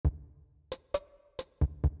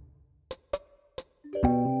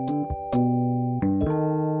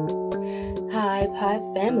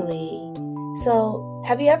Pod family. So,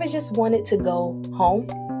 have you ever just wanted to go home?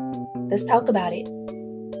 Let's talk about it.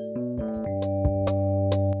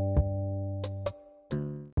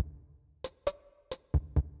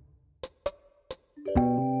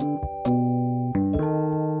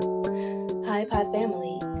 Hi, Pod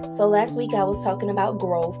family. So, last week I was talking about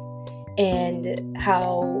growth and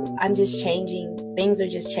how I'm just changing. Things are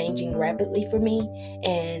just changing rapidly for me.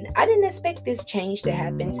 And I didn't expect this change to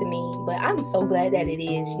happen to me, but I'm so glad that it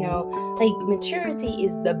is. Like maturity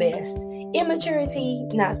is the best. Immaturity,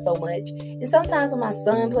 not so much. And sometimes when my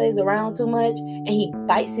son plays around too much and he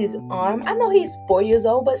bites his arm, I know he's 4 years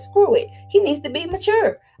old, but screw it. He needs to be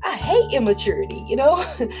mature. I hate immaturity,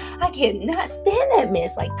 I cannot stand that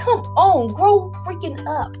mess. Like, come on, grow freaking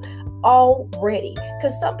up already.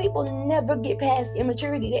 Because some people never get past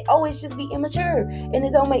immaturity. They always just be immature. And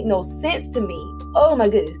it don't make no sense to me. Oh my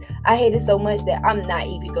goodness. I hate it so much that I'm not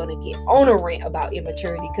even going to get on a rant about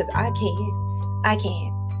immaturity because I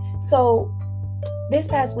can. So this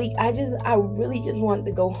past week, I really just wanted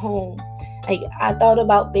to go home. Like, I thought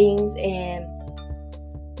about things, and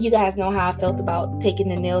you guys know how I felt about taking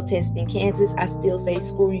the nail test in Kansas. I still say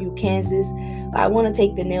screw you, Kansas. I want to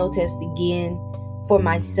take the nail test again for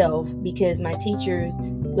myself because my teachers,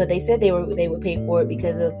 well, they said they would pay for it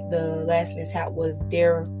because of the last mishap was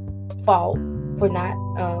their fault for not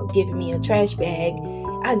giving me a trash bag.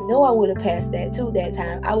 I know I would have passed that too that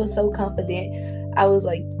time. I was so confident. I was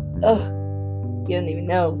like, you don't even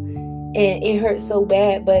know. And it hurt so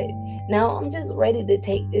bad, but now I'm just ready to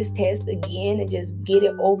take this test again and just get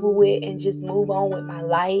it over with and just move on with my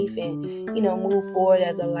life and, move forward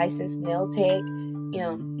as a licensed nail tech.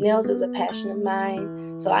 Nails is a passion of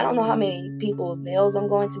mine. So I don't know how many people's nails I'm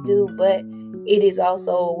going to do, but it is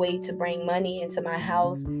also a way to bring money into my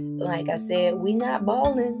house. Like I said, we not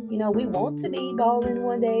balling. We want to be balling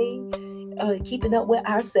one day, keeping up with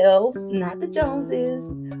ourselves, not the Joneses,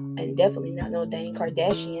 and definitely not no dang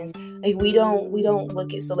Kardashians. Like we don't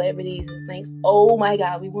look at celebrities and think, oh my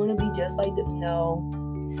God, we want to be just like them.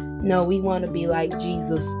 No, we want to be like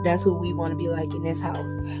Jesus. That's who we want to be like in this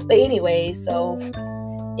house. But anyway, so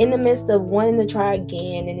in the midst of wanting to try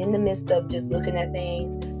again and in the midst of just looking at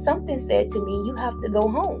things, something said to me, you have to go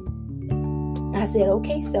home. I said,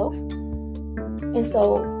 okay, self. And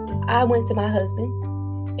so I went to my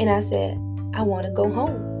husband and I said, I want to go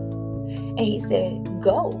home. And he said,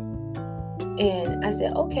 go. And I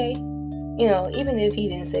said, okay. Even if he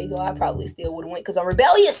didn't say go, I probably still would have went because I'm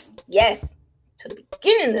rebellious. Yes. To the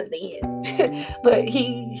beginning of the end. But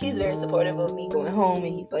he's very supportive of me going home,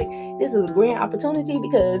 and he's like, this is a great opportunity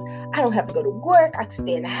because I don't have to go to work. I can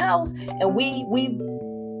stay in the house. And we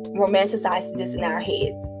romanticized this in our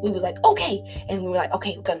heads. We was like, okay. And we were like,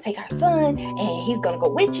 okay, we're going to take our son and he's going to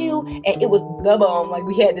go with you. And it was the bomb. Like,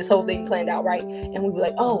 we had this whole thing planned out, right? And we were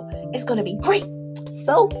like, oh, it's going to be great.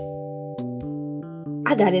 So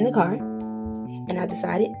I got in the car and I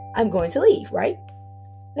decided I'm going to leave, right?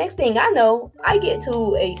 Next thing I know, I get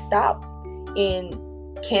to a stop in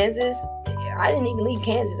Kansas. I didn't even leave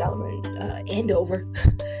Kansas. I was in Andover.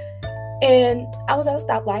 And I was at a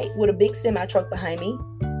stoplight with a big semi truck behind me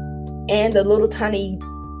and a little tiny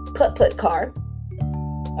putt-putt car,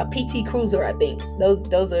 a PT Cruiser, I think.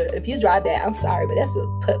 Those are, if you drive that, I'm sorry, but that's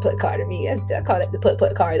a putt-putt car to me. I call it the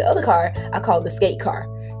putt-putt car. The other car, I call the skate car.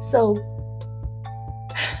 So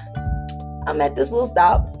I'm at this little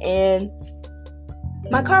stop and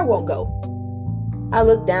my car won't go. I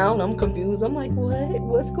look down, I'm confused. I'm like, what?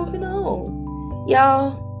 What's going on?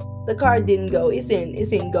 Y'all, the car didn't go. It's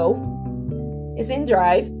in go. It's in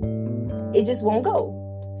drive. It just won't go.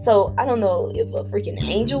 So I don't know if a freaking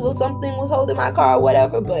angel or something was holding my car or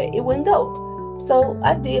whatever, but it wouldn't go. So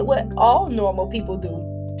I did what all normal people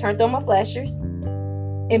do. Turned on my flashers.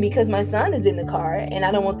 And because my son is in the car and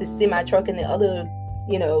I don't want this semi truck and the other,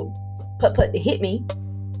 putt-putt to hit me,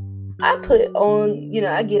 I put on,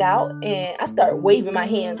 I get out and I start waving my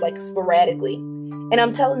hands like sporadically. And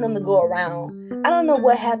I'm telling them to go around. I don't know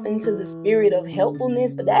what happened to the spirit of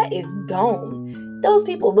helpfulness, but that is gone. Those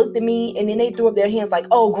people looked at me and then they threw up their hands like,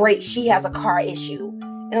 oh, great, she has a car issue.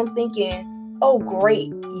 And I'm thinking, oh, great,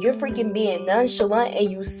 you're freaking being nonchalant and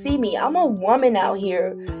you see me. I'm a woman out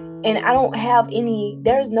here and I don't have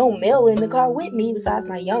there's no male in the car with me besides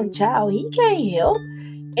my young child. He can't help.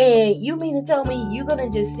 And you mean to tell me you're going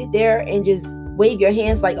to just sit there and just wave your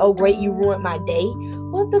hands like, oh, great, you ruined my day?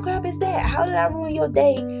 What the crap is that? How did I ruin your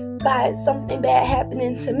day by something bad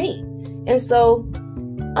happening to me? And so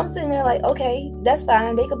I'm sitting there like, okay, that's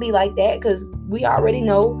fine. They could be like that because we already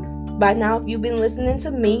know by now, if you've been listening to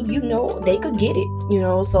me, they could get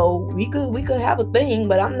it, so we could have a thing,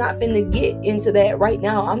 but I'm not finna get into that right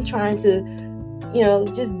now. I'm trying to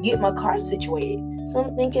just get my car situated. So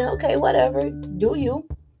I'm thinking, okay, whatever, do you.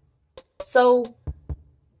 So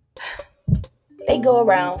they go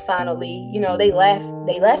around finally, they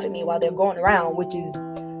laugh at me while they're going around, which is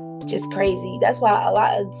just crazy. That's why a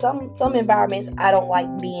lot of some environments I don't like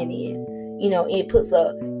being in. It puts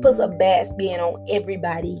a bad spin on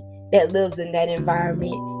everybody that lives in that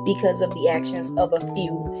environment because of the actions of a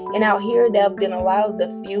few. And out here, there have been a lot of the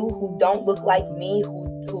few who don't look like me,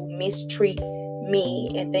 who mistreat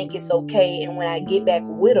me and think it's okay. And when I get back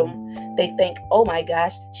with them, they think, oh my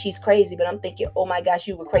gosh, she's crazy. But I'm thinking, oh my gosh,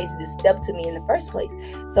 you were crazy to step to me in the first place.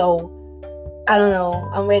 So I don't know.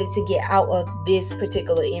 I'm ready to get out of this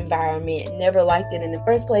particular environment. Never liked it in the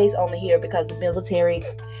first place, only here because of military.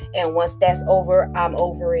 And once that's over, I'm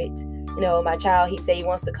over it. My child, he said he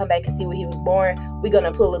wants to come back and see where he was born. We're going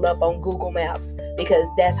to pull it up on Google Maps because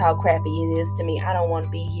that's how crappy it is to me. I don't want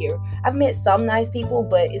to be here. I've met some nice people,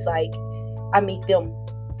 but it's like I meet them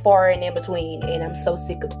far and in between, and I'm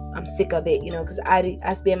sick of it, because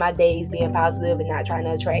I spend my days being positive and not trying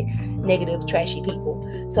to attract negative, trashy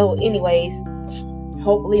people. So anyways,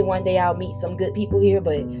 hopefully one day I'll meet some good people here,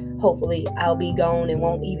 but hopefully I'll be gone and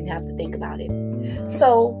won't even have to think about it.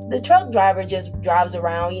 So the truck driver just drives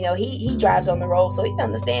around, he drives on the road, so he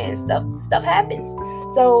understands stuff happens.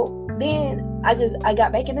 So then I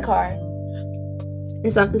got back in the car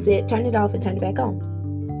and something said, turn it off and turn it back on.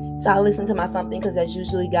 So I listened to my something, because that's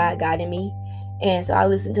usually God guiding me. And so I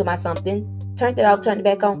listened to my something, turned it off, turned it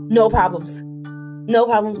back on. No problems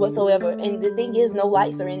whatsoever. And the thing is, no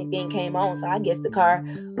lights or anything came on. So I guess the car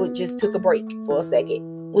just took a break for a second,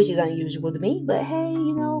 which is unusual to me. But hey,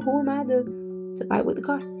 who am I to fight with the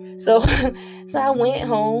car? So I went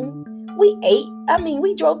home. We ate.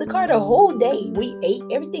 We drove the car the whole day. We ate.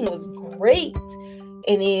 Everything was great.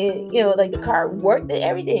 And then, the car worked and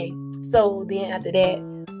everything. So then after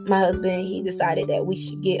that, my husband, he decided that we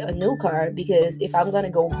should get a new car, because if I'm going to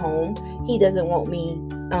go home, he doesn't want me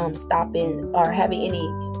stopping or having any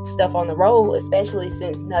stuff on the road, especially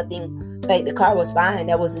since the car was fine.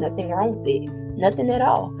 There was nothing wrong with it. Nothing at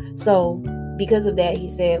all. So because of that, he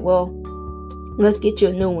said, well, let's get you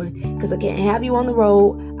a new one, because I can't have you on the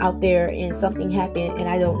road out there and something happened and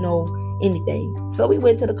I don't know anything. So we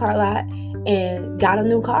went to the car lot and got a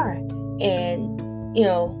new car. And,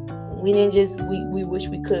 we didn't we wish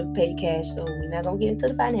we could have paid cash, so we're not going to get into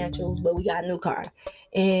the financials, but we got a new car.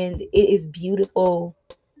 And it is beautiful.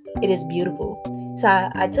 It is beautiful. So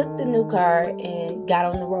I took the new car and got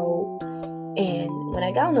on the road. And when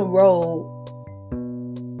I got on the road,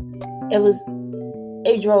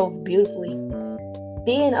 it drove beautifully.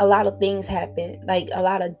 Then a lot of things happened, like a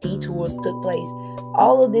lot of detours took place.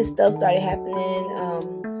 All of this stuff started happening.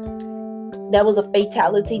 That was a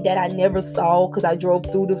fatality that I never saw, because I drove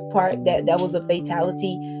through the part that was a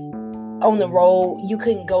fatality on the road. You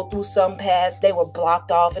couldn't go through some paths. They were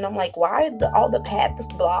blocked off. And I'm like, why are all the paths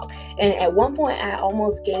blocked? And at one point, I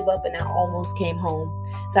almost gave up and I almost came home.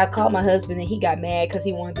 So I called my husband and he got mad because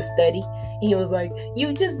he wanted to study. And he was like,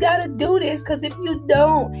 you just got to do this, because if you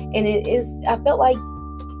don't. And I felt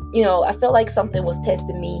like something was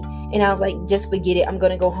testing me. And I was like, just forget it. I'm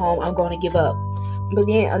going to go home. I'm going to give up. But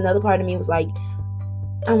then another part of me was like,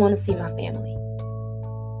 I want to see my family.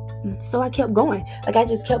 So I kept going. I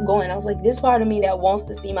just kept going. I was like, this part of me that wants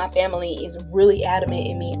to see my family is really adamant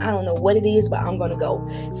in me. I don't know what it is, but I'm going to go.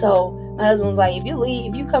 So my husband was like, if you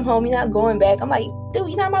leave, if you come home, you're not going back. I'm like, dude,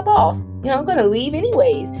 you're not my boss. I'm going to leave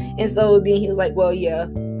anyways. And so then he was like, well, yeah,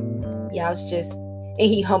 I was just, and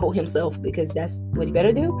he humbled himself, because that's what he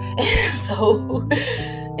better do.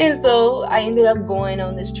 And so I ended up going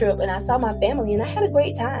on this trip, and I saw my family, and I had a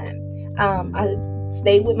great time. I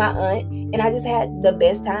stayed with my aunt, and I just had the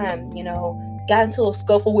best time. Got into a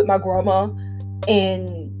scuffle with my grandma,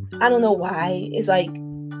 and I don't know why. It's like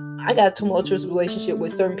I got a tumultuous relationship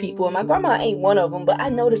with certain people, and my grandma ain't one of them. But I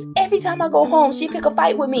noticed every time I go home, she pick a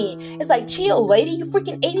fight with me. It's like, chill, lady, you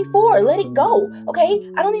freaking 84. Let it go, okay?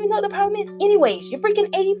 I don't even know what the problem is. Anyways, you're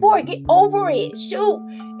freaking 84. Get over it. Shoot.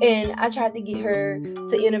 And I tried to get her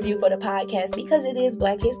to interview for the podcast, because it is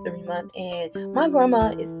Black History Month, and my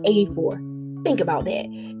grandma is 84. Think about that.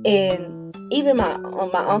 And even my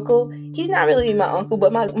uncle, he's not really my uncle,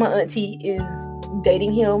 but my auntie is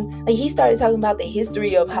dating him. He started talking about the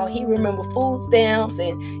history of how he remembered food stamps,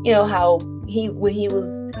 and how when he was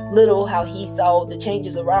little, how he saw the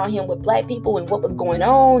changes around him with Black people and what was going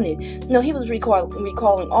on. And he was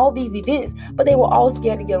recalling all these events, but they were all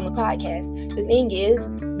scared to get on the podcast. The thing is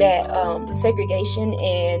that segregation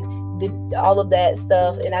and all of that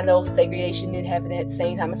stuff, and I know segregation didn't happen at the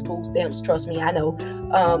same time as food stamps, trust me, I know,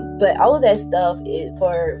 but all of that stuff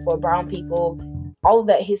for brown people, all of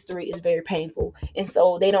that history is very painful, and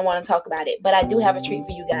so they don't want to talk about it. But I do have a treat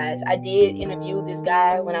for you guys. I did interview this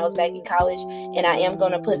guy when I was back in college, and I am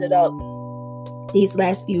going to put it up these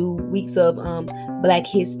last few weeks of Black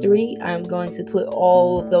History. I'm going to put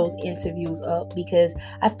all of those interviews up because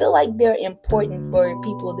I feel like they're important for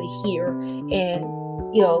people to hear. And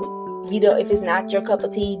if it's not your cup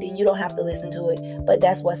of tea, then you don't have to listen to it. But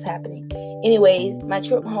that's what's happening. Anyways, my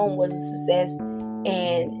trip home was a success,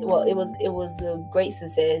 and it was a great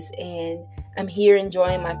success. And I'm here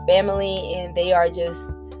enjoying my family, and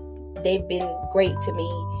they've been great to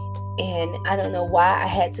me. And I don't know why I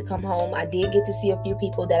had to come home. I did get to see a few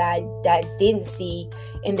people that I didn't see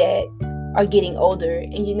and that are getting older.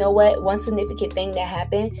 And you know what? One significant thing that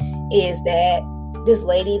happened is that this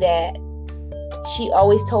lady that she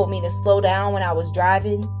always told me to slow down when I was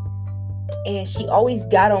driving. And she always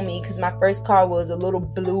got on me because my first car was a little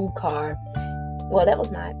blue car. Well, that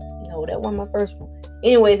wasn't my first one.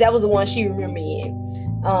 Anyways, that was the one she remembered me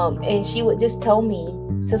in. And she would just tell me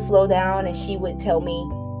to slow down, and she would tell me,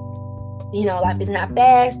 life is not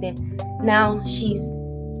fast. And now she's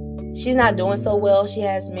not doing so well. She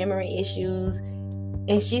has memory issues,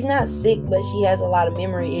 and she's not sick, but she has a lot of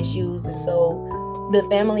memory issues. And so the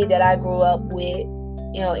family that I grew up with,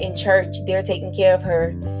 in church, they're taking care of her.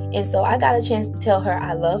 And so I got a chance to tell her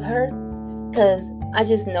I love her, because I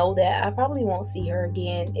just know that I probably won't see her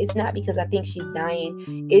again. It's not because I think she's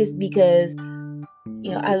dying. It's because,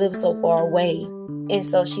 I live so far away. And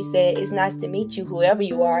so she said, it's nice to meet you, whoever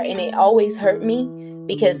you are. And it always hurt me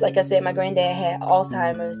because, like I said, my granddad had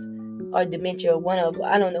Alzheimer's or dementia.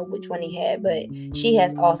 I don't know which one he had, but she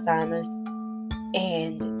has Alzheimer's.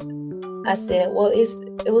 And I said, well,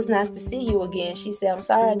 it was nice to see you again. She said, I'm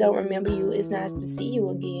sorry I don't remember you. It's nice to see you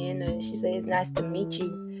again. And she said, it's nice to meet you.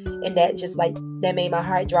 And that made my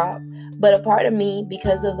heart drop. But a part of me,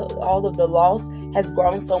 because of all of the loss, has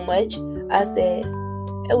grown so much. I said,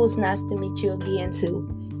 it was nice to meet you again too.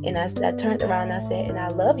 And I turned around and I said, and I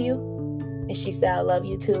love you. And she said, I love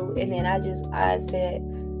you too. And then I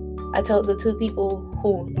told the two people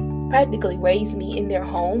who practically raised me in their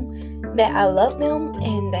home that I love them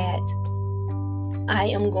and that I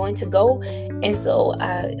am going to go. And so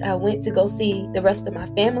I went to go see the rest of my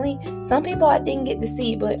family. Some people I didn't get to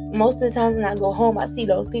see, but most of the times when I go home, I see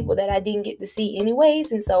those people that I didn't get to see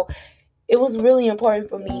anyways. And so it was really important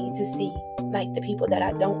for me to see the people that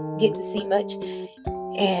I don't get to see much.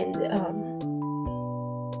 And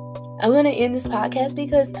I'm going to end this podcast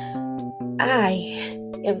because I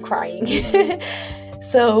am crying.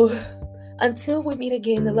 So until we meet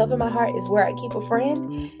again, the love of my heart is where I keep a friend.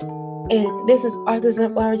 And this is Arthur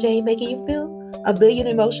Sunflower Jane making you feel a billion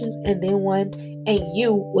emotions and then one. And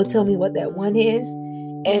you will tell me what that one is.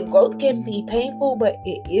 And growth can be painful, but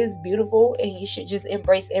it is beautiful, and you should just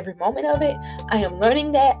embrace every moment of it. I am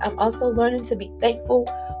learning that. I'm also learning to be thankful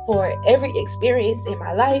for every experience in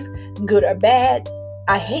my life, good or bad.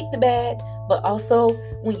 I hate the bad, but also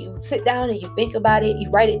when you sit down and you think about it, you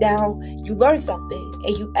write it down, you learn something,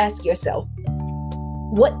 and you ask yourself,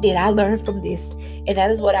 what did I learn from this? And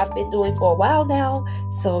that is what I've been doing for a while now.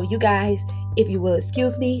 So you guys, if you will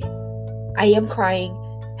excuse me, I am crying.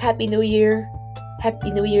 Happy New Year.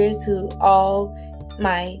 Happy New Year to all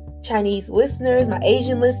my Chinese listeners, my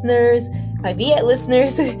Asian listeners, my Viet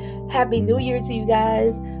listeners. Happy New Year to you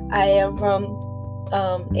guys. I am from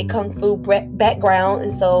a Kung Fu background,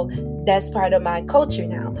 and so that's part of my culture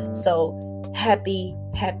now. So happy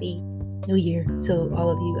New Year to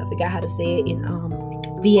all of you. I forgot how to say it in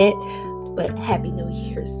Viet, but Happy New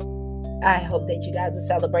Year's. I hope that you guys are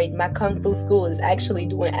celebrating. My Kung Fu school is actually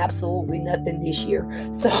doing absolutely nothing this year.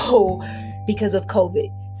 So because of COVID.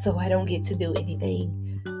 So I don't get to do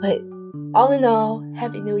anything. But all in all,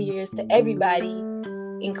 Happy New Year's to everybody,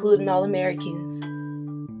 including all Americans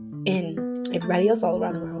and everybody else all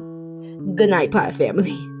around the world. Good night, Pod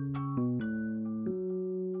family.